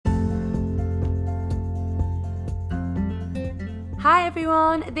Hi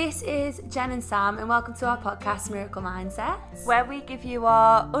everyone, this is Jen and Sam and welcome to our podcast Miracle Mindsets, where we give you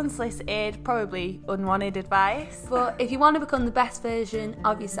our unsolicited, probably unwanted advice. But if you want to become the best version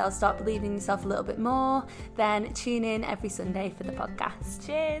of yourself, start believing in yourself a little bit more, then tune in every Sunday for the podcast.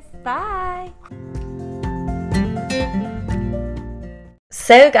 Cheers. Bye.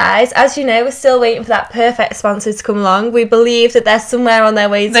 So guys, as you know, we're still waiting for that perfect sponsor to come along. We believe that they're somewhere on their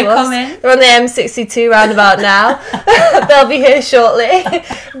way to us. They're on the M62 roundabout now. They'll be here shortly.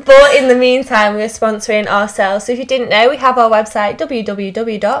 But in the meantime, we're sponsoring ourselves. So if you didn't know, we have our website,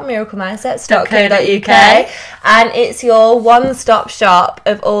 www.miraclemindsets.co.uk, and it's your one-stop shop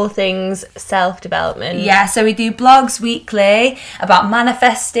of all things self-development. Yeah, so we do blogs weekly about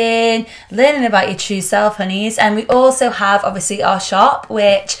manifesting, learning about your true self, honeys, and we also have, obviously, our shop,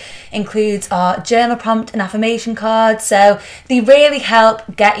 which includes our journal prompt and affirmation cards. So they really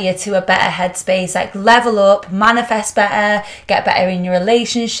help get you to a better headspace, like level up, manifest better, get better in your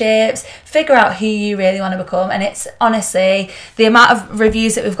relationships, figure out who you really want to become. And it's honestly, the amount of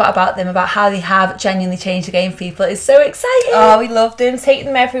reviews that we've got about them, about how they have genuinely changed the game for people, is so exciting. Oh, we love them. Take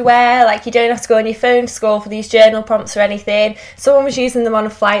them everywhere. Like, you don't have to go on your phone to scroll for these journal prompts or anything. Someone was using them on a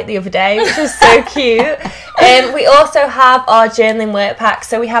flight the other day, which was so cute. We also have our journaling work pack.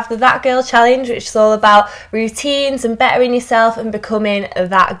 So we have the That Girl Challenge, which is all about routines and bettering yourself and becoming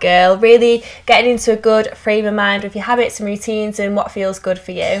that girl. Really getting into a good frame of mind with your habits and routines and what feels good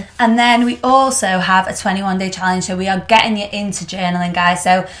for you. And then we also have a 21-day challenge. So we are getting you into journaling, guys.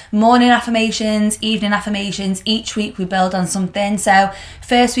 So morning affirmations, evening affirmations. Each week we build on something. So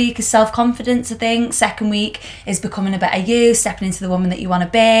first week is self-confidence, I think. Second week is becoming a better you, stepping into the woman that you want to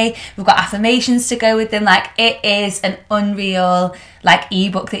be. We've got affirmations to go with them. Like, it is an unreal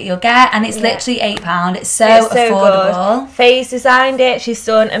ebook that you'll get, and it's literally £8. It's so affordable. Good. Faye's designed it. She's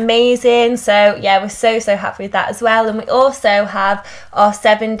done amazing. So yeah, we're so happy with that as well. And we also have our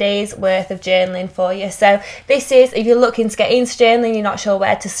 7 days worth of journaling for you. So this is, if you're looking to get into journaling, you're not sure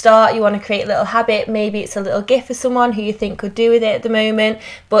where to start, you want to create a little habit, maybe it's a little gift for someone who you think could do with it at the moment,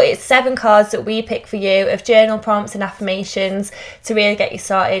 but it's 7 cards that we pick for you of journal prompts and affirmations to really get you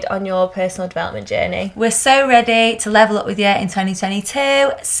started on your personal development journey. We're so ready to level up with you in 2022.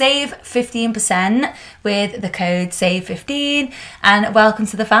 Save 15% with the code SAVE15, and welcome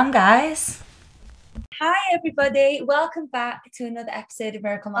to the fam, guys. Hi everybody, welcome back to another episode of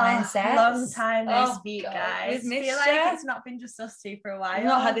Miracle Mindsets. Long time no speak, guys. We've missed feel you. like it's not been just us two for a while. I've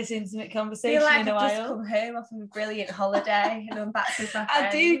not had this intimate conversation feel like in a I've while. just come home off a brilliant holiday and I'm back with my friends. I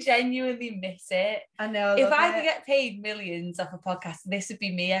do genuinely miss it. I know. If I could get paid millions off a podcast, this would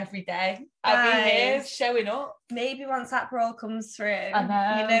be me every day. I'd be here showing up. Maybe once that parole comes through, I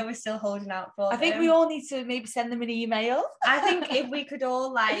know. you know, we're still holding out for I think we all need to maybe send them an email. I think if we could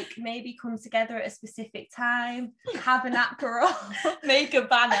all maybe come together at a specific time, have an app parole, Make a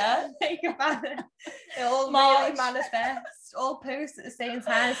banner. it all really manifest, all post at the same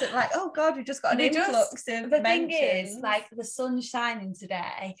time. So oh God, we've just got an influx of the mentions. thing is, the sun's shining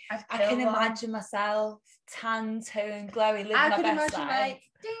today. I can imagine myself tan, toned, glowy, living my best life.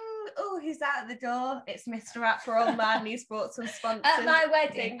 Ding, oh, who's that at the door? It's Mr. Aperol Man. He's brought some sponsors. At my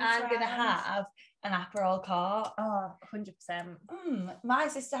wedding, I'm going to have an Aperol cart. Oh, 100%. My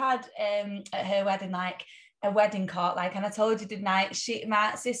sister had at her wedding a wedding cart, and I told you, didn't I?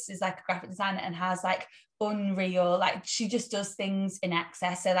 My sister's a graphic designer and has unreal, she just does things in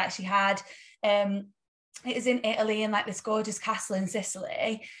excess. So she had it was in Italy, in this gorgeous castle in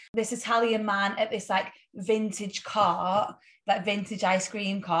Sicily. This Italian man at this vintage cart, vintage ice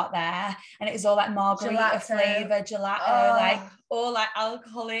cream cart there, and it was all margarita flavour, gelato, all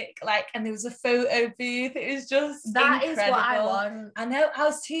alcoholic, and there was a photo booth. It was just that incredible. Is what I want. I know, I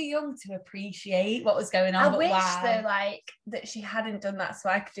was too young to appreciate what was going on. I wish though that she hadn't done that so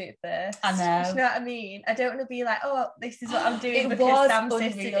I could do it first. I know. Do you know what I mean? I don't want to be oh, this is what I'm doing it because was Sam unreal,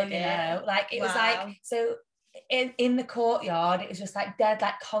 Sister did you know. It was Wow. so in the courtyard, it was just dead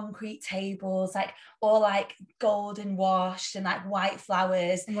concrete tables, all golden washed and white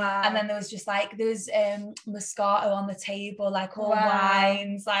flowers. Wow. And then there was just there was Moscato on the table, all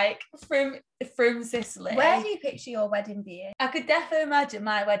wines from Sicily. Where do you picture your wedding being? I could definitely imagine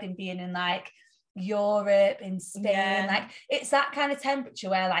my wedding being in Europe, in Spain, it's that kind of temperature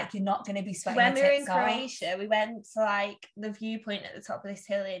where you're not going to be sweating. When we were in off. Croatia, we went to the viewpoint at the top of this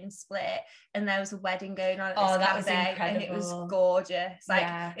hill in Split, and there was a wedding going on at this that was cafe, incredible. and it was gorgeous.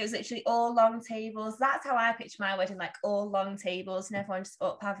 It was literally all long tables. That's how I picture my wedding, all long tables and everyone just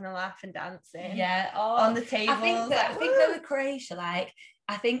up having a laugh and dancing. Yeah, on the tables. I think though with Croatia,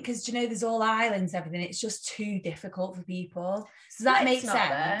 I think because, you know, there's all islands, everything, it's just too difficult for people. Does that make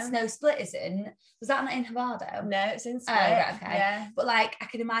sense? No, Split isn't. Was that not in Havado? No, it's in Split. Oh, right, okay. Yeah. But like, I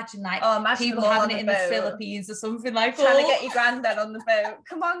can imagine like people having it in the Philippines or something like that. Trying to get your granddad on the boat.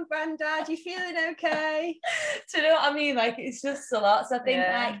 Come on, granddad, you feeling okay? Do you know what I mean? Like, it's just a lot. So I think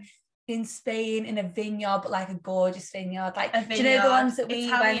like in Spain, in a vineyard, but like a gorgeous vineyard. Like, do you know the ones that we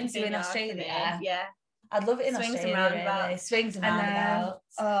went to in Australia? Yeah. I'd love it in Swings Australia, and roundabouts. really. Swings and roundabouts.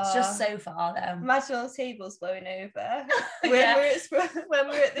 It's just so far, though. Imagine all the tables blowing over. When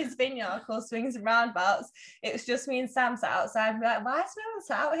we were at this vineyard called Swings and Roundabouts, it was just me and Sam sat outside and be like, why is no one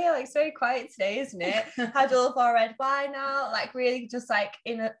sat out here? Like, it's very quiet today, isn't it? Had all of our red wine out, like really just like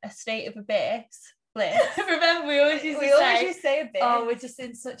in a state of bliss. Remember, we always used to say abyss. Oh, we're just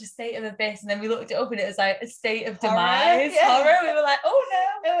in such a state of abyss, and then we looked it up and it was like a state of demise, horror. We were like,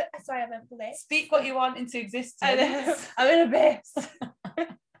 oh no, sorry, I meant bliss. Speak what you want into existence. I know. I'm in abyss.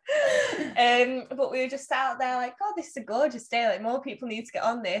 But we were just out there like, God, this is a gorgeous day, like more people need to get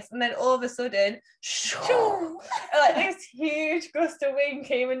on this. And then all of a sudden, like this huge gust of wind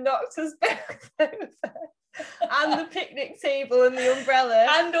came and knocked us both over. And the picnic table and the umbrella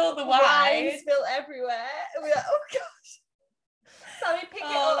and all the wine spilled everywhere. And we were like, oh gosh. So we picked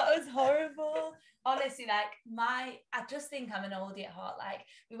it up. That was horrible. Honestly, like I just think I'm an oldie at heart. Like,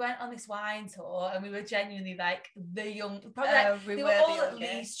 we went on this wine tour and we were genuinely like the young, probably like, they were all at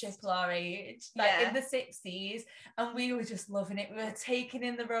least triple our age, like in the 60s, and we were just loving it. We were taking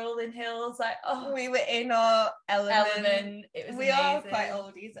in the rolling hills, like, we were in our element. It was amazing. Are quite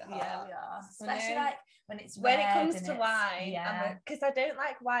oldies at heart. Yeah, we are. Especially like when it comes to wine, because I don't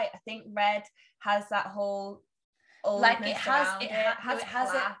like white. I think red has that whole like it has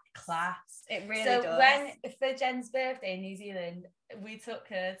a class. It really does. So when for Jen's birthday in New Zealand, we took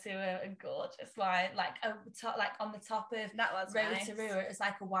her to a gorgeous wine, like on the top of that was Rotorua. It was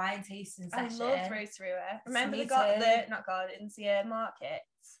like a wine tasting session. I loved Rotorua. Remember the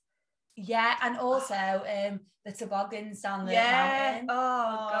markets. Yeah, and also the toboggans down the mountain.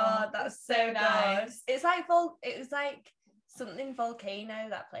 Oh god, that was so nice. It's like it was like something volcano,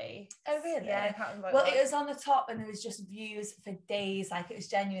 that place. Oh really? Yeah, I can't remember. Well, it was on the top and there was just views for days. Like, it was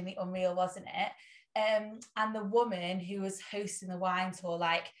genuinely unreal, wasn't it? And the woman who was hosting the wine tour,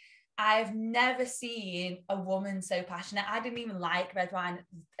 like, I've never seen a woman so passionate. I didn't even like red wine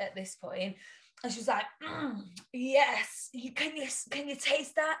at this point. And she was like, yes, can you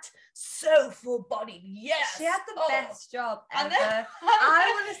taste that? So full bodied, yes. She had the best job ever. Then,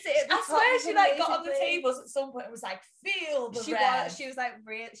 I want to sit at the top. I swear she like got on the tables at some point and was like, feel the red. She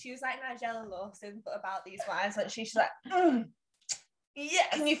was like Nigella Lawson, but about these wines. Like, she's like, yeah.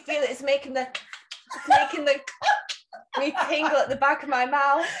 Can you feel it? It's making the me tingle at the back of my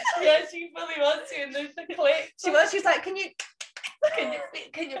mouth. Yeah, she fully wants you in the clip. She was like, can you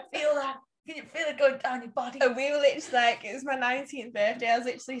feel that? Can you feel it going down your body? And we were literally like, it was my 19th birthday. I was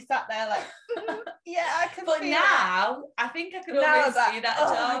literally sat there like, yeah, I can feel it. But now, I think I can almost do that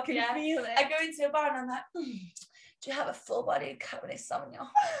job. I can feel it. I go into a bar and I'm like, do you have a full-bodied Cabernet Sauvignon?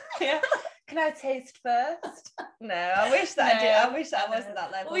 Yeah. Can I taste first? No, I wish that I did. I wish that I wasn't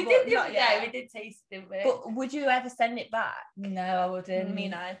that level. Well, we did the other day. We did taste it, didn't we? But would you ever send it back? No, I wouldn't. Me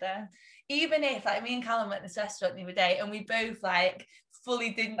neither. Even if, like, me and Callum went to this restaurant the other day and we both, like,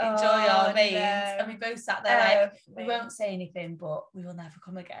 fully didn't enjoy our veins, and we both sat there like, we won't say anything, but we will never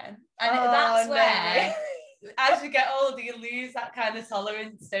come again. And that's where, as you get older, you lose that kind of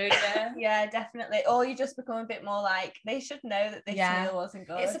tolerance, don't you? Yeah, definitely. Or you just become a bit more like, they should know that this meal wasn't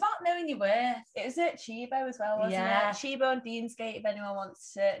good. It's about knowing your worth. It was at Chibo as well, wasn't it? Chibo and Deansgate, if anyone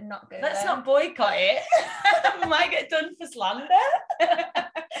wants to not go Let's there. not boycott it. We might get done for slander.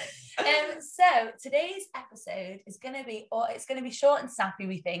 So today's episode is going to be short and snappy.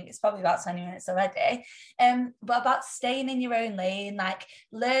 We think it's probably about 20 minutes already, but about staying in your own lane, like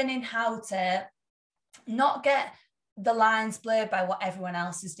learning how to not get the lines blurred by what everyone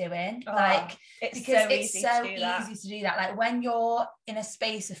else is doing. It's so easy to do that. Like, when you're in a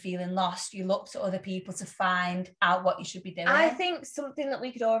space of feeling lost, you look to other people to find out what you should be doing. I think something that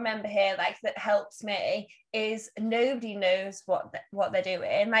we could all remember here, like, that helps me, is nobody knows what they're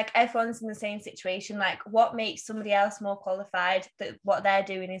doing. Like, everyone's in the same situation. Like, what makes somebody else more qualified that what they're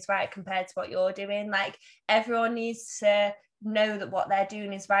doing is right compared to what you're doing? Like, everyone needs to know that what they're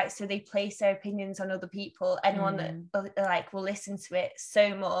doing is right, so they place their opinions on other people. Anyone that like will listen to it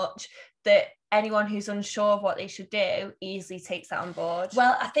so much that anyone who's unsure of what they should do easily takes that on board.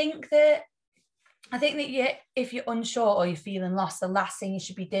 Well, I think that if you're unsure or you're feeling lost, the last thing you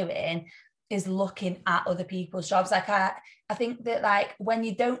should be doing is looking at other people's jobs. Like I think that like when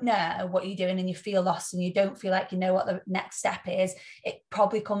you don't know what you're doing and you feel lost and you don't feel like you know what the next step is, it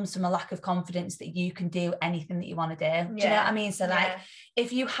probably comes from a lack of confidence that you can do anything that you want to do. Yeah. Do you know what I mean? So like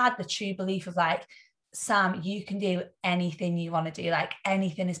if you had the true belief of like, Sam, you can do anything you want to do, like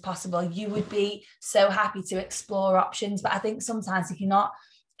anything is possible, you would be so happy to explore options. But I think sometimes if you're not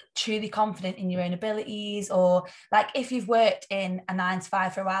truly confident in your own abilities, or like if you've worked in a 9 to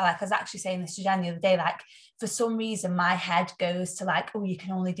 5 for a while, like I was actually saying this to Jen the other day, like for some reason my head goes to like, oh, you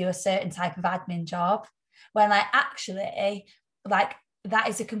can only do a certain type of admin job, when like actually like that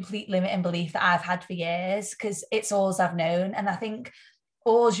is a complete limiting belief that I've had for years, because it's all I've known. And I think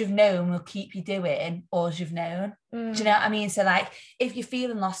all you've known will keep you doing all you've known. Do you know what I mean? So like if you're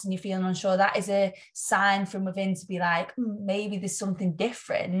feeling lost and you're feeling unsure, that is a sign from within to be like, maybe there's something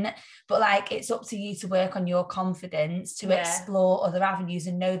different. But like it's up to you to work on your confidence, to explore other avenues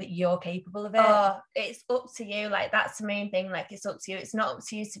and know that you're capable of it. Oh, it's up to you. Like that's the main thing. Like it's up to you. It's not up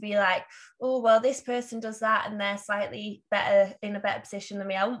to you to be like, oh well, this person does that and they're slightly better in a better position than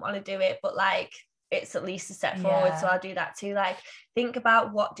me, I wouldn't want to do it, but like it's at least a step forward, so I'll do that too. Like think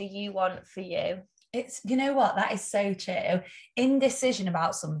about, what do you want for you? It's, you know what, that is so true. Indecision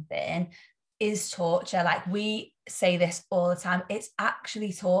about something is torture. Like we say this all the time, it's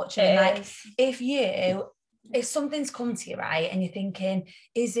actually torture. Like if something's come to you, right, and you're thinking,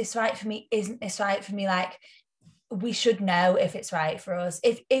 is this right for me, isn't this right for me, like we should know if it's right for us.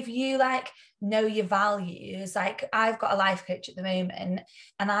 If you like know your values, like I've got a life coach at the moment,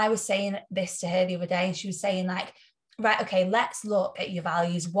 and I was saying this to her the other day, and she was saying like, right, okay, let's look at your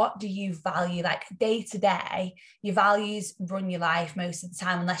values. What do you value? Like day to day, your values run your life most of the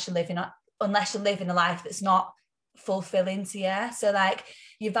time, unless you're living a life that's not fulfilling to you. So like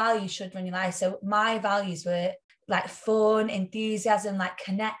your values should run your life. So my values were like fun, enthusiasm, like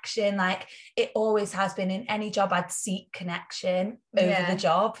connection. Like it always has been. In any job I'd seek connection over the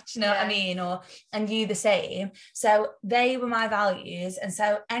job. Do you know what I mean? And you the same. So they were my values. And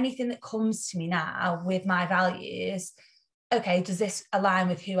so anything that comes to me now with my values, okay, does this align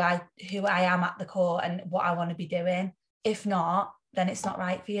with who I am at the core and what I want to be doing? If not, then it's not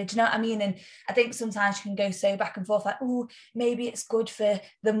right for you. Do you know what I mean? And I think sometimes you can go so back and forth, like, oh, maybe it's good for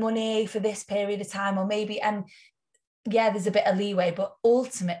the money for this period of time, or maybe, and yeah, there's a bit of leeway, but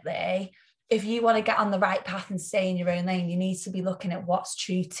ultimately, if you want to get on the right path and stay in your own lane, you need to be looking at what's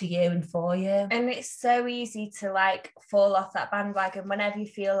true to you and for you. And it's so easy to like fall off that bandwagon whenever you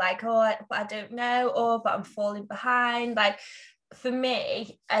feel like, oh, I don't know, or but I'm falling behind. Like for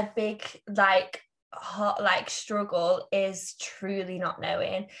me, a big like struggle is truly not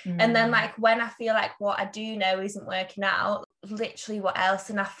knowing. And then like when I feel like what I do know isn't working out, literally what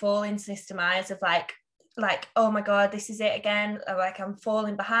else? And I fall into this demise of like, oh my god, this is it again, like I'm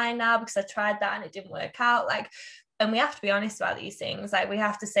falling behind now because I tried that and it didn't work out. Like, and we have to be honest about these things. Like we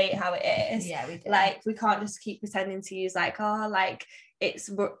have to say it how it is. Yeah, we do. Like we can't just keep pretending to use like, oh, like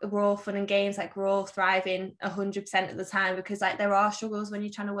we're all fun and games, like we're all thriving 100% of the time, because like there are struggles when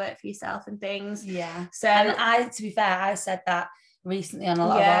you're trying to work for yourself and things. Yeah. So, and to be fair, I said that recently on a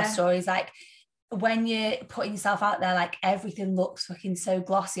lot of our stories, like when you're putting yourself out there, like everything looks fucking so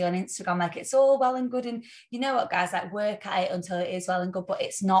glossy on Instagram, like it's all well and good, and you know what, guys, like work at it until it is well and good, but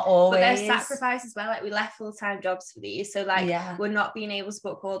it's not always. But there's sacrifice as well. Like we left full-time jobs for these, so like we're not being able to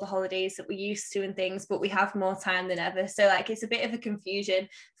book all the holidays that we used to and things, but we have more time than ever. So like it's a bit of a confusion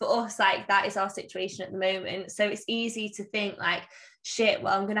for us. Like that is our situation at the moment. So it's easy to think like, shit,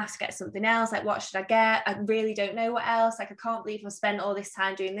 well, I'm gonna have to get something else. Like, what should I get? I really don't know what else. Like, I can't believe I've spent all this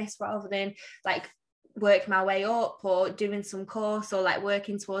time doing this rather than like work my way up or doing some course or like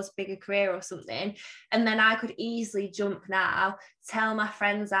working towards a bigger career or something. And then I could easily jump now, tell my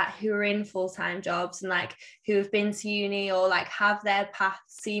friends that who are in full-time jobs and like who have been to uni or like have their path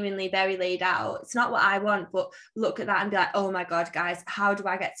seemingly very laid out. It's not what I want, but look at that and be like, oh my God, guys, how do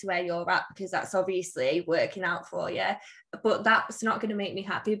I get to where you're at? Because that's obviously working out for you. But that's not going to make me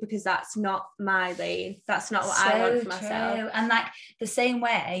happy because that's not my lane. That's not what I want for myself. And like the same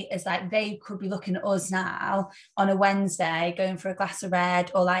way as like they could be looking at us now on a Wednesday going for a glass of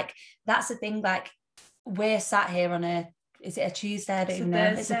red, or like that's the thing, like we're sat here on is it a Tuesday? I don't even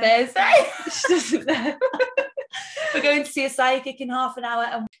know. It's a Thursday. She doesn't know. We're going to see a psychic in half an hour.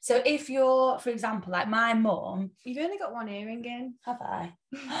 And so if you're, for example, like my mum. You've only got one earring in. Have I?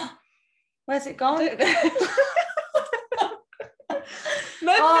 Where's it gone?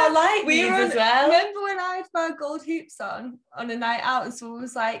 As well. Remember when I had my gold hoops on a night out and someone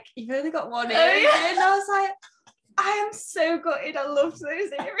was like, you've only got one earring in? And I was like, I am so gutted. I loved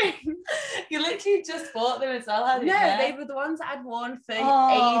those earrings. You literally just bought them as well, hadn't you? No, they were the ones that I'd worn for ages,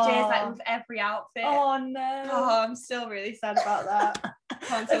 like with every outfit. Oh no. Oh, I'm still really sad about that.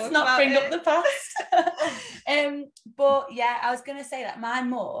 Let's not bring up the past. But yeah, I was gonna say that my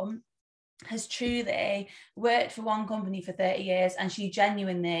mum has truly worked for one company for 30 years and she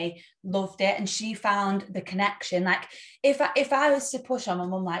genuinely loved it, and she found the connection. Like if I was to push on my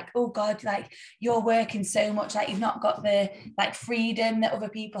mum, like, oh God, like you're working so much, like you've not got the like freedom that other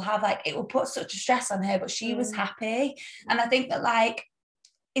people have, like it will put such a stress on her, but she was happy. And I think that like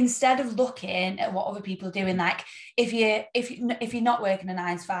instead of looking at what other people are doing, like if you're not working a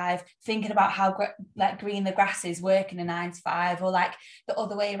 9 to 5, thinking about how like green the grass is working a 9 to 5, or like the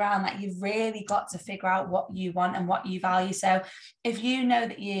other way around, like you've really got to figure out what you want and what you value. So if you know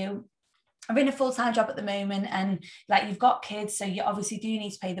that you are in a full-time job at the moment and like you've got kids, so you obviously do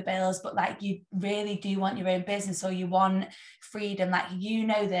need to pay the bills, but like you really do want your own business or you want freedom, like you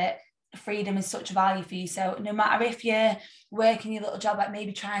know that freedom is such a value for you. So no matter if you're working your little job, like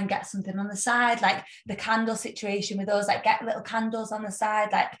maybe try and get something on the side, like the candle situation with us, like get little candles on the side.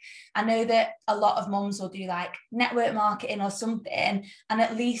 Like I know that a lot of mums will do like network marketing or something, and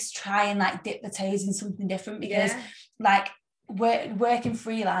at least try and like dip the toes in something different, because like working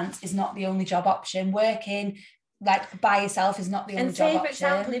freelance is not the only job option. Working like by yourself is not the only job option. And say,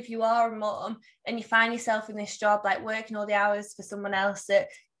 for example, if you are a mum and you find yourself in this job, like working all the hours for someone else that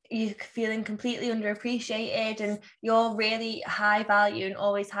you're feeling completely underappreciated, and your really high value and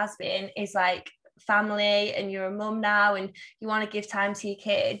always has been is like family, and you're a mum now and you want to give time to your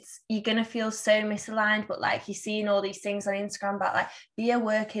kids, you're going to feel so misaligned. But like you're seeing all these things on Instagram about like be a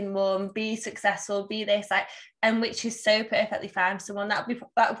working mum, be successful, be this, like, and which is so perfectly fine for someone. That would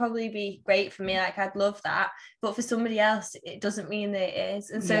probably be great for me, like I'd love that, but for somebody else it doesn't mean that it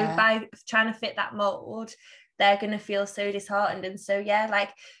is. And so by trying to fit that mold, they're going to feel so disheartened. And so like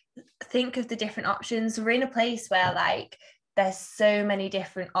think of the different options. We're in a place where like there's so many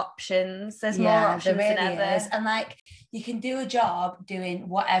different options. There's more options really than ever. Is. And like you can do a job doing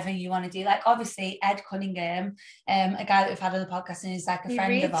whatever you want to do. Like obviously Ed Cunningham, a guy that we've had on the podcast and is like a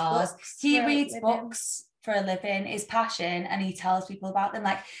friend of ours. He reads books for a living, his passion, and he tells people about them.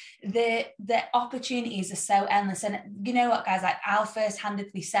 Like the opportunities are so endless. And you know what, guys, like I'll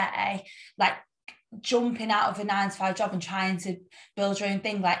first-handedly say, like jumping out of a 9 to 5 job and trying to build your own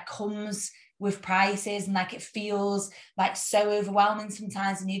thing like comes with prices, and like it feels like so overwhelming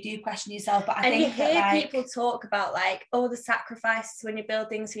sometimes, and you do question yourself. But I think you hear that, like, people talk about like the sacrifices when you build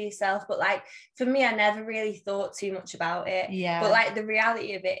things for yourself, but like for me I never really thought too much about it. But like the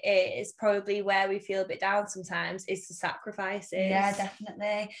reality of it is probably where we feel a bit down sometimes is the sacrifices.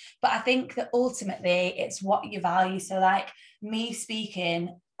 Definitely. But I think that ultimately it's what you value. So like me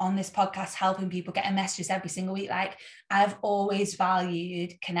speaking on this podcast, helping people get messages every single week, like I've always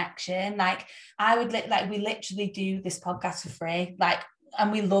valued connection. Like I would like we literally do this podcast for free, like,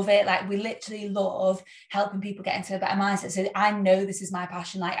 and we love it. Like we literally love helping people get into a better mindset. So I know this is my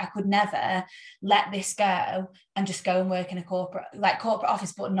passion. Like I could never let this go and just go and work in a corporate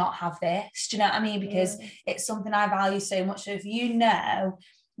office but not have this. Do you know what I mean? Because it's something I value so much. So if you know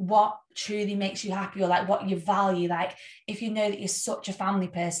what truly makes you happy, or like what you value, like if you know that you're such a family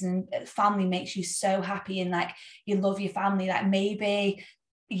person, family makes you so happy, and like you love your family, like maybe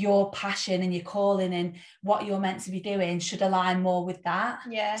your passion and your calling and what you're meant to be doing should align more with that.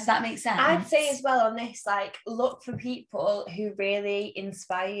 Does that make sense? I'd say as well on this, like look for people who really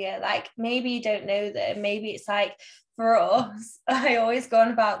inspire you. Like maybe you don't know them, maybe it's like for us, I always go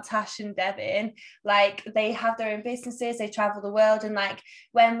on about Tash and Devin, like they have their own businesses, they travel the world, and like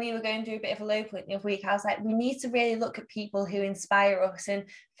when we were going through a bit of a low point the other week, I was like, we need to really look at people who inspire us and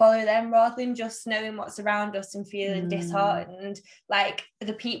follow them rather than just knowing what's around us and feeling disheartened. Like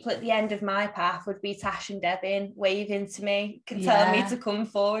the people at the end of my path would be Tash and Devin waving to me, telling me to come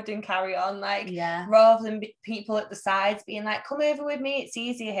forward and carry on, like rather than people at the sides being like, come over with me, it's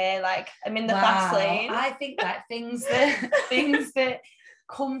easier here, like I'm in the fast lane. I think that things that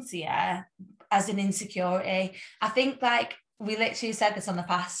come to you as an insecurity, I think like we literally said this on the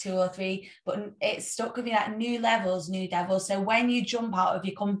past 2 or 3, but it's stuck with me, like new levels, new devils. So when you jump out of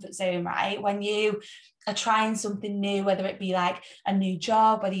your comfort zone, right, when you are trying something new, whether it be like a new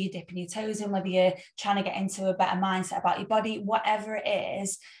job, whether you're dipping your toes in, whether you're trying to get into a better mindset about your body, whatever it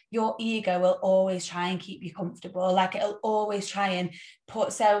is, your ego will always try and keep you comfortable. Like it'll always try and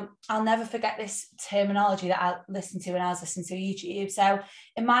so I'll never forget this terminology that I listened to when I was listening to YouTube. So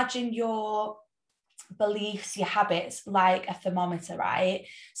imagine your beliefs, your habits like a thermometer, right?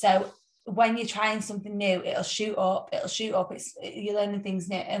 So when you're trying something new, it'll shoot up, you're learning things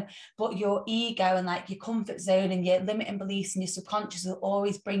new, but your ego and like your comfort zone and your limiting beliefs and your subconscious will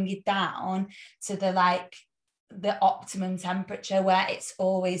always bring you down to the like the optimum temperature where it's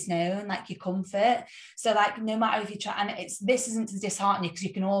always known, like your comfort. So like no matter if you try, and this isn't to dishearten you, because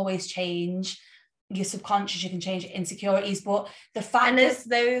you can always change your subconscious, you can change your insecurities, but the fact and there's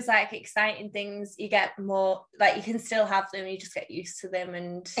those like exciting things, you get more like, you can still have them, you just get used to them.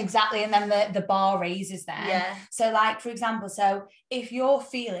 And exactly, and then the bar raises then. Yeah. So like, for example, so if you're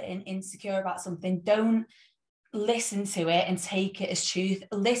feeling insecure about something, don't listen to it and take it as truth.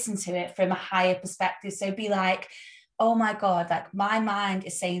 Listen to it from a higher perspective. So be like, oh my God, like my mind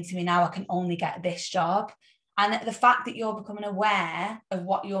is saying to me now I can only get this job. And the fact that you're becoming aware of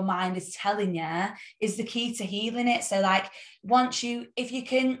what your mind is telling you is the key to healing it. So like if you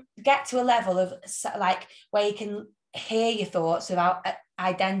can get to a level of like where you can hear your thoughts without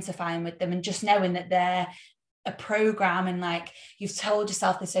identifying with them and just knowing that they're a program, and like you've told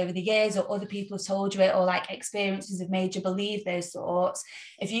yourself this over the years, or other people have told you it, or like experiences have made you believe those thoughts,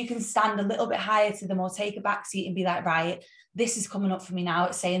 if you can stand a little bit higher to them or take a back seat and be like, right, this is coming up for me now.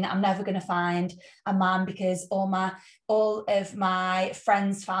 It's saying that I'm never going to find a man because all of my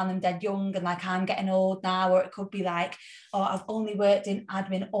friends found them dead young, and like I'm getting old now. Or it could be like, oh, I've only worked in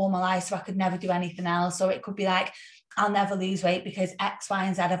admin all my life, so I could never do anything else. Or it could be like, I'll never lose weight because X, Y,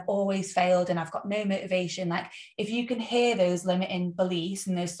 and Z, I've always failed and I've got no motivation. Like if you can hear those limiting beliefs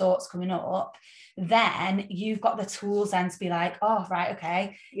and those thoughts coming up, then you've got the tools then to be like, oh, right,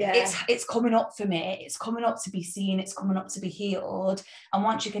 okay, it's coming up for me. It's coming up to be seen. It's coming up to be healed. And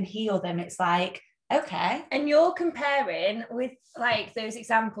once you can heal them, it's like, okay. And you're comparing with like those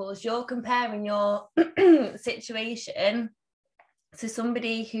examples, you're comparing your situation to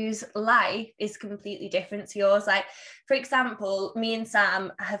somebody whose life is completely different to yours. Like, for example, me and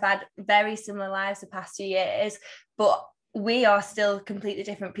Sam have had very similar lives the past 2 years, but we are still completely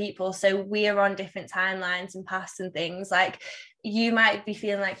different people. So we are on different timelines and paths and things. Like, you might be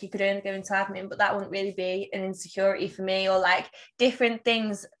feeling like you could only go into admin, but that wouldn't really be an insecurity for me. Or like different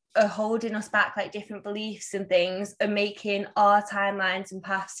things are holding us back, like different beliefs and things are making our timelines and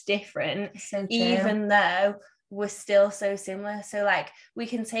paths different, So even though we're still so similar. So like we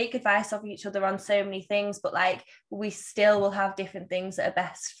can take advice off each other on so many things, but like we still will have different things that are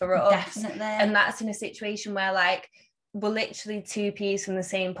best for us. Definitely. And that's in a situation where like we're literally two peas from the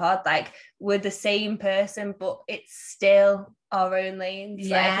same pod, like we're the same person, but it's still our own lanes.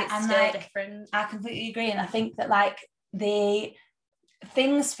 Yeah, like it's and still like, different. I completely agree. And I think that like the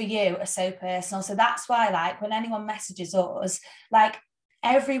things for you are so personal. So that's why like when anyone messages us, like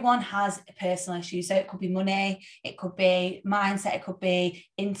everyone has a personal issue. So it could be money, it could be mindset, it could be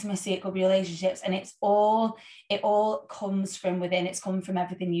intimacy, it could be relationships, and it all comes from within. It's come from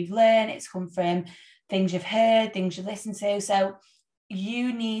everything you've learned, it's come from things you've heard, things you've listened to. So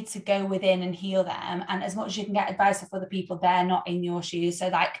you need to go within and heal them. And as much as you can get advice from other people, they're not in your shoes. So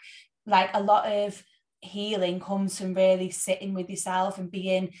like a lot of healing comes from really sitting with yourself and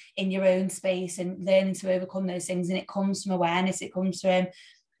being in your own space and learning to overcome those things. And it comes from awareness, it comes from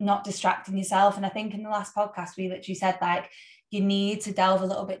not distracting yourself. And I think in the last podcast we literally said like you need to delve a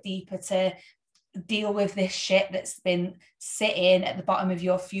little bit deeper to deal with this shit that's been sitting at the bottom of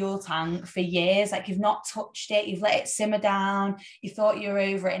your fuel tank for years. Like you've not touched it, you've let it simmer down, you thought you were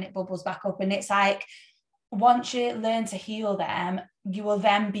over it, and it bubbles back up. And it's like once you learn to heal them, you will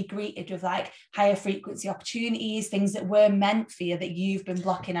then be greeted with like higher frequency opportunities, things that were meant for you that you've been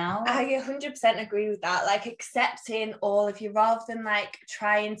blocking out. I 100% agree with that. Like accepting all of you, rather than like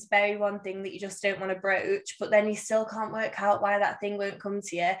trying to bury one thing that you just don't want to broach, but then you still can't work out why that thing won't come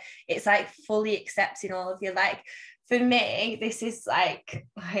to you. It's like fully accepting all of you. Like for me, this is like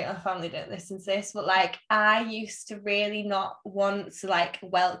our family don't listen to this, but like I used to really not want to like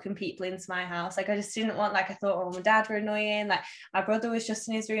welcome people into my house. Like I just didn't want, like I thought, oh, my dad were annoying. Like my brother was just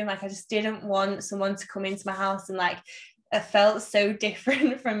in his room. Like I just didn't want someone to come into my house, and like I felt so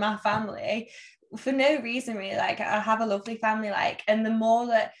different from my family for no reason really. Like I have a lovely family, like, and the more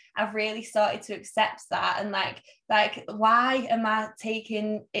that I've really started to accept that, and like why am I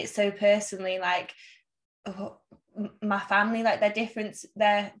taking it so personally? Like my family, like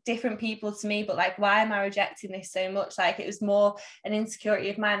they're different people to me, but like why am I rejecting this so much? Like it was more an insecurity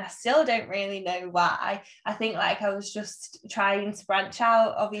of mine. I still don't really know why. I think like I was just trying to branch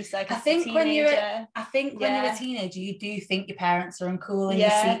out, obviously. Like I think when you're a teenager you do think your parents are uncool, and you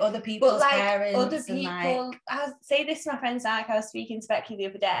see other people's parents, other people. I say this to my friends, like I was speaking to Becky the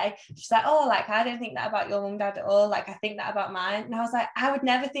other day, she's like, oh, like I don't think that about your mum and dad at all, like I think that about mine. And I was like, I would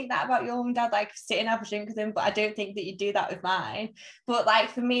never think that about your mum and dad, like sit and have a drink with them, but I don't think think that you'd do that with mine. But like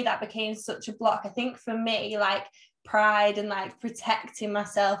for me, that became such a block. I think for me, like pride and like protecting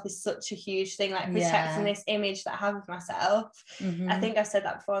myself is such a huge thing, like protecting this image that I have of myself. I think I've said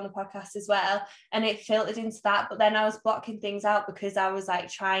that before on the podcast as well, and it filtered into that. But then I was blocking things out because I was like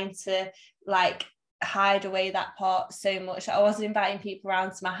trying to like hide away that part so much. I wasn't inviting people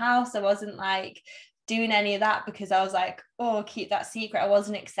around to my house. I wasn't like doing any of that because I was like, oh, keep that secret. I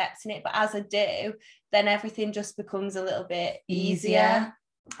wasn't accepting it. But as I do, then everything just becomes a little bit easier.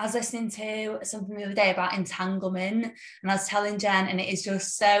 I was listening to something the other day about entanglement, and I was telling Jen, and it is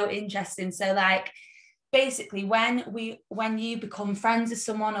just so interesting. So like basically when you become friends with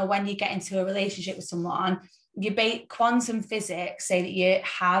someone, or when you get into a relationship with someone, quantum physics say that you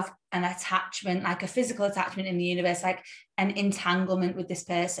have an attachment, like a physical attachment in the universe, like an entanglement with this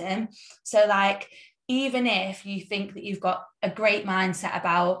person. So like even if you think that you've got a great mindset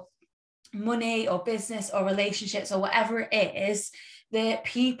about money or business or relationships or whatever it is, the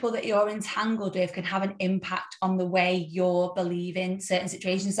people that you're entangled with can have an impact on the way you're believing certain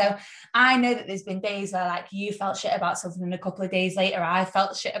situations. So I know that there's been days where like you felt shit about something, and a couple of days later I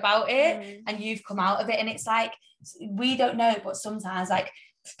felt shit about it, and you've come out of it, and it's like we don't know, but sometimes like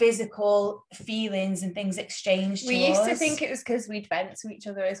physical feelings and things exchange. We used to think it was because we'd vent to each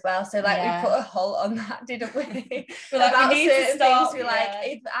other as well, so like we put a halt on that, didn't we? We're like, about we need certain to stop, things, we're like,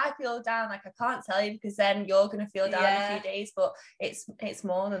 if I feel down, like I can't tell you because then you're gonna feel down in a few days. But it's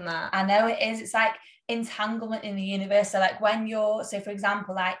more than that. I know it is. It's like entanglement in the universe. So like when you're, so for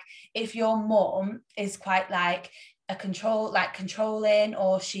example, like if your mum is quite like controlling,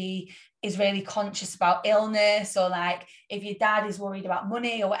 or she is really conscious about illness, or like if your dad is worried about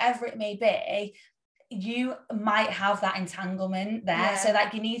money or whatever it may be, you might have that entanglement there. So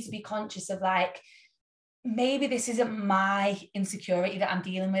like you need to be conscious of like, maybe this isn't my insecurity that I'm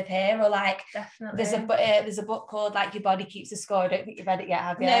dealing with here, or like definitely there's a book called like Your Body Keeps a Score. I don't think you've read it yet,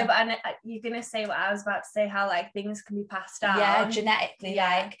 have you? No, but you're gonna say what I was about to say, how like things can be passed down genetically.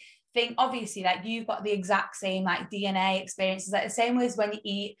 Like think obviously like you've got the exact same like DNA experiences, like the same way as when you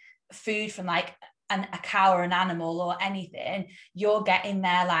eat food from like a cow or an animal or anything, you're getting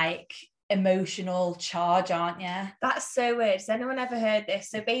their like emotional charge, aren't you? That's so weird. Has anyone ever heard this?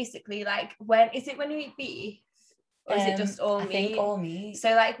 So basically like when you eat beef, or is it just all meat? I think all meat.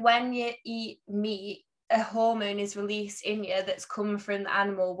 So like when you eat meat, a hormone is released in you that's come from the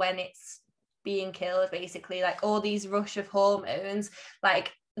animal when it's being killed, basically, like all these rush of hormones,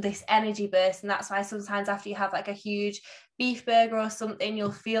 like this energy burst. And that's why sometimes after you have like a huge beef burger or something,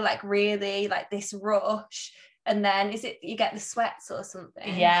 you'll feel like really like this rush, and then you get the sweats or something.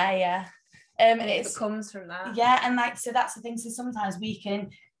 And it comes from that. And like, so that's the thing. So sometimes we can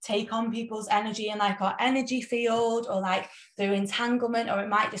take on people's energy and like our energy field, or like through entanglement, or it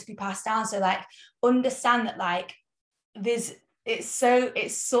might just be passed down. So like understand that like it's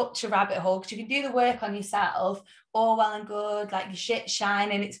such a rabbit hole, because you can do the work on yourself, all well and good, like your shit's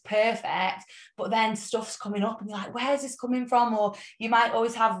shining, it's perfect, but then stuff's coming up and you're like, where's this coming from? Or you might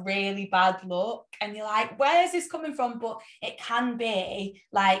always have really bad luck and you're like, where's this coming from? But it can be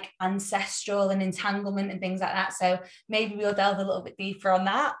like ancestral and entanglement and things like that. So maybe we'll delve a little bit deeper on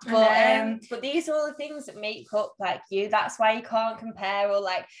that. But these are all the things that make up like you. That's why you can't compare, or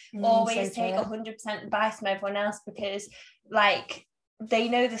like always take 100% advice from everyone else, because like they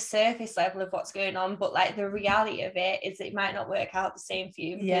know the surface level of what's going on, but like the reality of it is it might not work out the same for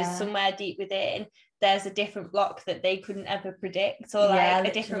you, because somewhere deep within there's a different block that they couldn't ever predict, or like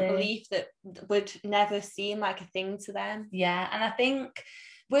a different belief that would never seem like a thing to them. And I think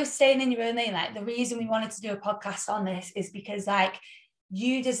we're staying in your own lane. Like the reason we wanted to do a podcast on this is because like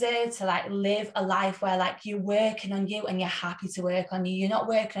you deserve to like live a life where like you're working on you and you're happy to work on you. You're not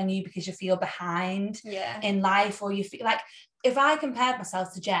working on you because you feel behind in life, or you feel like, if I compared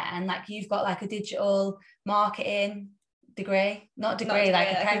myself to Jen, like you've got like a digital marketing degree, like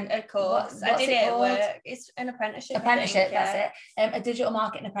a course. I did it at work. It's an apprenticeship. That's it. A digital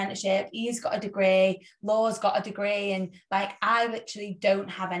marketing apprenticeship. He's got a degree. Laura's got a degree, and like I literally don't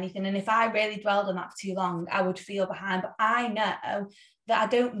have anything. And if I really dwelled on that for too long, I would feel behind. But I know that I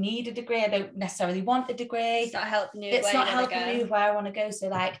don't need a degree. I don't necessarily want a degree. It's not helping you. It's not helping me where I want to go. So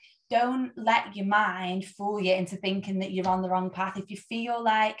like, don't let your mind fool you into thinking that you're on the wrong path. If you feel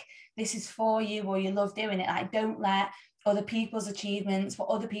like this is for you, or you love doing it, like don't let other people's achievements, what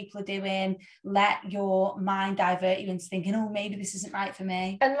other people are doing, let your mind divert you into thinking, oh, maybe this isn't right for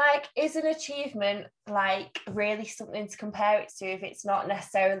me. And like, is an achievement like really something to compare it to if it's not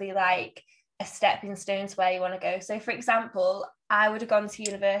necessarily like a stepping stone to where you want to go? So for example, I would have gone to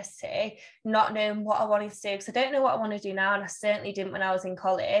university not knowing what I wanted to do, because I don't know what I want to do now, and I certainly didn't when I was in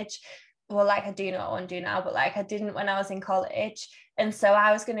college. well, like I do know what I want to do now, but like I didn't when I was in college. And so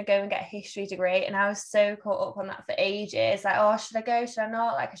I was going to go and get a history degree, and I was so caught up on that for ages. Like, oh, should I go? Should I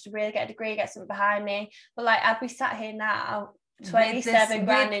not? Like, I should really get a degree, get something behind me. But like, I'd be sat here now, 27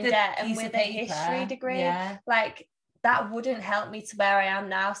 grand in debt and with a history degree. Like, that wouldn't help me to where I am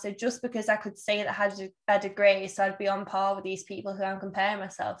now. So just because I could say that I had a degree, so I'd be on par with these people who I'm comparing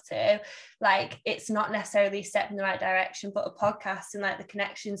myself to, like, it's not necessarily a step in the right direction. But a podcast and like the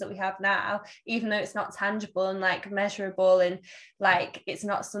connections that we have now, even though it's not tangible and like measurable, and like it's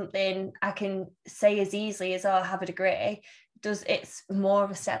not something I can say as easily as, oh, I have a degree, it's more of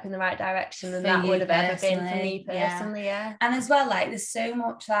a step in the right direction than that would have ever been for me personally. Yeah. And as well, like, there's so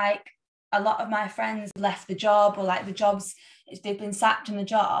much, like, a lot of my friends left the job, or like the jobs, they've been sacked in the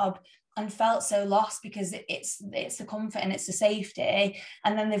job and felt so lost because it's the comfort and it's the safety,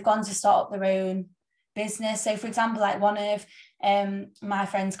 and then they've gone to start up their own business. So for example, like one of my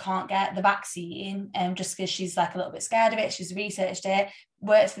friends can't get the vaccine just because she's like a little bit scared of it. She's researched it,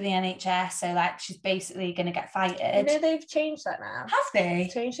 works for the NHS, so like she's basically going to get fired. You know, they've changed that now. Have they?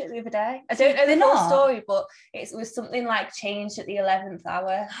 Changed it the other day. I don't know the full story, but it was something like changed at the 11th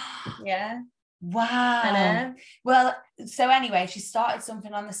hour. Yeah. Wow. I know. Well, so anyway, she started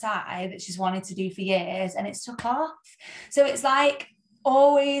something on the side that she's wanted to do for years, and it's took off. So it's like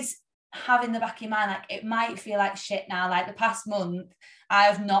always have in the back of your mind, like, it might feel like shit now. Like the past month, I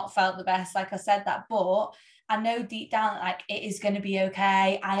have not felt the best, like I said that, but I know deep down that like it is going to be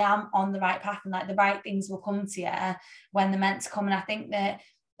okay. I am on the right path, and like the right things will come to you when they're meant to come. And I think that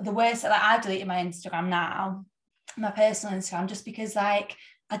the worst, like, I've deleted my Instagram now, my personal Instagram, just because like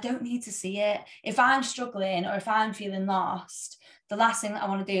I don't need to see it. If I'm struggling or if I'm feeling lost, the last thing that I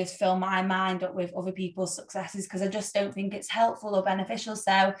want to do is fill my mind up with other people's successes, because I just don't think it's helpful or beneficial.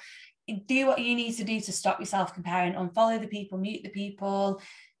 So do what you need to do to stop yourself comparing. Unfollow the people, mute the people.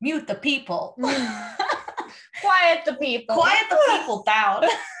 Quiet the people down.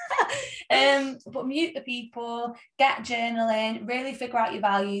 But mute the people, get journaling, really figure out your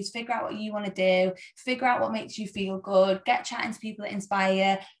values, figure out what you want to do, figure out what makes you feel good, get chatting to people that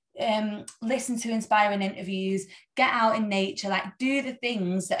inspire, listen to inspiring interviews, get out in nature, like do the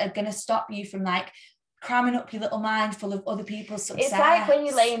things that are going to stop you from like cramming up your little mind full of other people's success. It's like when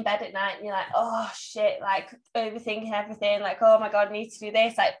you lay in bed at night and you're like, oh shit, like overthinking everything, like, oh my god, I need to do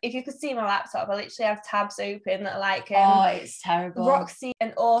this. Like, if you could see my laptop, I literally have tabs open that are like oh, it's terrible. Roxy,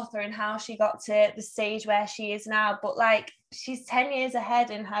 an author, and how she got to the stage where she is now, but like she's 10 years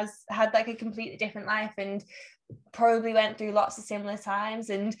ahead and has had like a completely different life, and probably went through lots of similar times,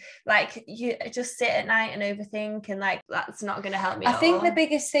 and like you just sit at night and overthink, and like that's not going to help me. I think the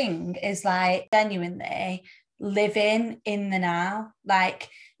biggest thing is like genuinely living in the now, like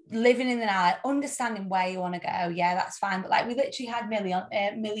living in the now, like understanding where you want to go. Yeah, that's fine, but like we literally had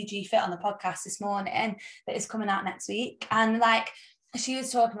Millie G Fit on the podcast this morning that is coming out next week, and like she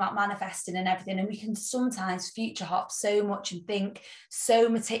was talking about manifesting and everything, and we can sometimes future hop so much and think so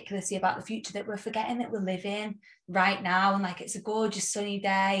meticulously about the future that we're forgetting that we're living right now, and like it's a gorgeous sunny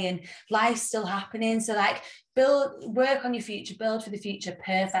day and life's still happening. So like work on your future, build for the future,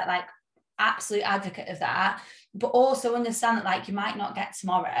 perfect, like absolute advocate of that. But also understand that like you might not get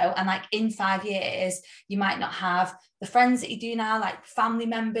tomorrow, and like in 5 years you might not have the friends that you do now, like family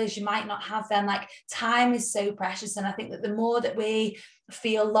members, you might not have them. Like time is so precious, and I think that the more that we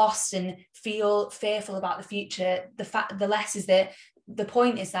feel lost and feel fearful about the future, the less is that the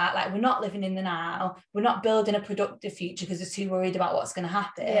point is that like we're not living in the now, we're not building a productive future because we're too worried about what's going to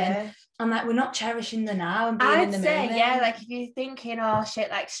happen. And like we're not cherishing the now and being in the moment. Yeah, like if you're thinking, oh shit,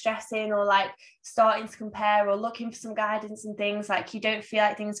 like stressing or like starting to compare or looking for some guidance and things, like you don't feel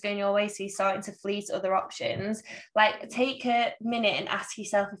like things are going your way, so you're starting to flee to other options, like take a minute and ask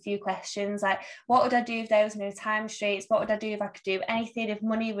yourself a few questions, like what would I do if there was no time restraints? What would I do if I could do anything, if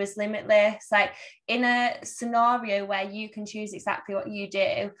money was limitless? Like in a scenario where you can choose exactly what you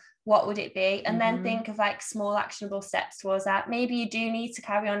do, what would it be? And then think of like small actionable steps towards that. Maybe you do need to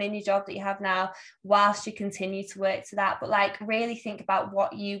carry on in your job that you have now whilst you continue to work to that, but like really think about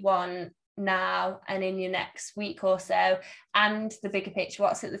what you want now and in your next week or so, and the bigger picture,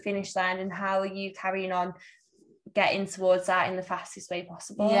 what's at the finish line, and how are you carrying on getting towards that in the fastest way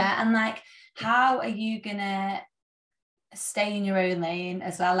possible. Yeah, and like how are you gonna stay in your own lane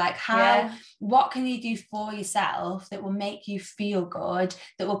as well. Like what can you do for yourself that will make you feel good,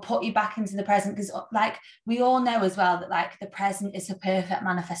 that will put you back into the present? Because like we all know as well that like the present is a perfect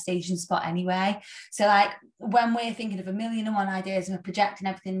manifestation spot anyway. So like when we're thinking of 1,000,001 ideas and we're projecting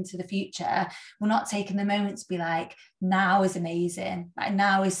everything into the future, we're not taking the moment to be like, now is amazing, like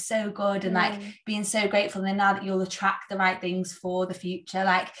now is so good, and like being so grateful, and now that you'll attract the right things for the future.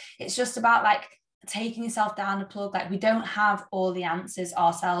 Like it's just about like taking yourself down a plug. Like we don't have all the answers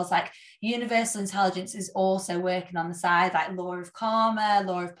ourselves. Like universal intelligence is also working on the side, like law of karma,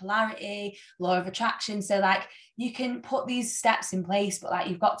 law of polarity, law of attraction. So like you can put these steps in place, but like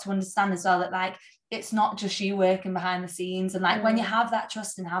you've got to understand as well that like it's not just you working behind the scenes. And like when you have that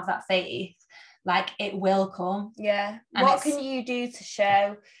trust and have that faith, like it will come. And what can you do to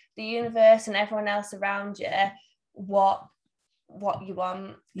show the universe and everyone else around you what you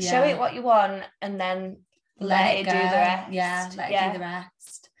want? Show it what you want, and then let it do the rest. Let it do the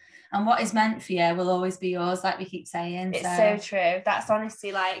rest. And what is meant for you will always be yours, like we keep saying. It's so true. That's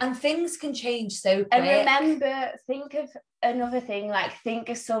honestly like, and things can change so quick. And remember, think of another thing, like think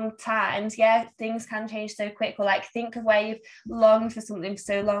of some times things can change so quick, or like think of where you've longed for something for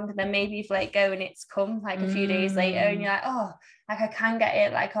so long, and then maybe you've let go and it's come like a few days later, and you're like, oh, like I can get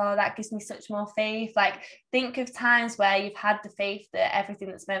it, like, oh, that gives me such more faith. Like think of times where you've had the faith that everything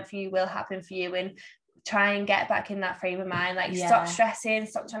that's meant for you will happen for you, and try and get back in that frame of mind. Like stop stressing,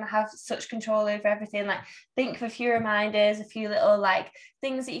 stop trying to have such control over everything. Like think of a few reminders, a few little like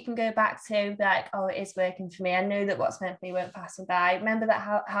things that you can go back to and be like, oh, it is working for me. I know that what's meant for me won't pass me by. Remember that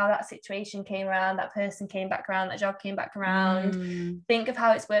how that situation came around, that person came back around, that job came back around. Think of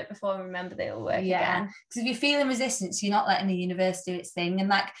how it's worked before and remember that it will work again. Because if you're feeling resistance, you're not letting the universe do its thing. And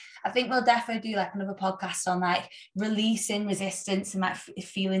like I think we'll definitely do like another podcast on like releasing resistance and like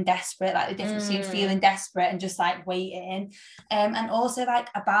feeling desperate, like the difference between feeling desperate and just like waiting, and also like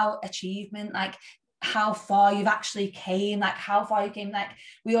about achievement, like how far you've actually came, like how far you came. Like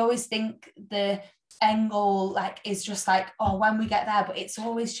we always think the end goal like is just like, oh, when we get there, but it's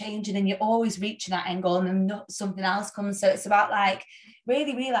always changing and you're always reaching that end goal and then something else comes. So it's about like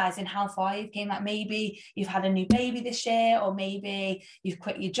really realizing how far you've came. Like maybe you've had a new baby this year, or maybe you've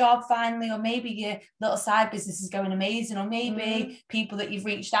quit your job finally, or maybe your little side business is going amazing, or maybe people that you've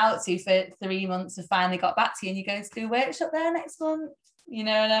reached out to for 3 months have finally got back to you and you're going to do a workshop there next month. You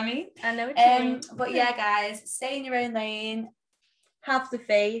know what I mean? I know what you mean. But yeah, guys, stay in your own lane, have the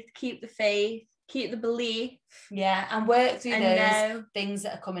faith, keep the belief, and work through those things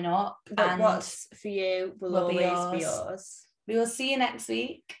that are coming up. But what's for you will always be yours. We will see you next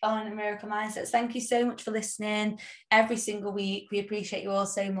week on Miracle Mindsets. Thank you so much for listening every single week. We appreciate you all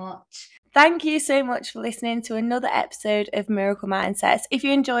so much. Thank you so much for listening to another episode of Miracle Mindsets. If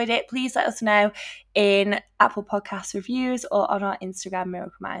you enjoyed it, please let us know in Apple Podcast reviews or on our Instagram,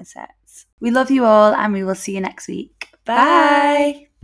 Miracle Mindsets. We love you all and we will see you next week. Bye.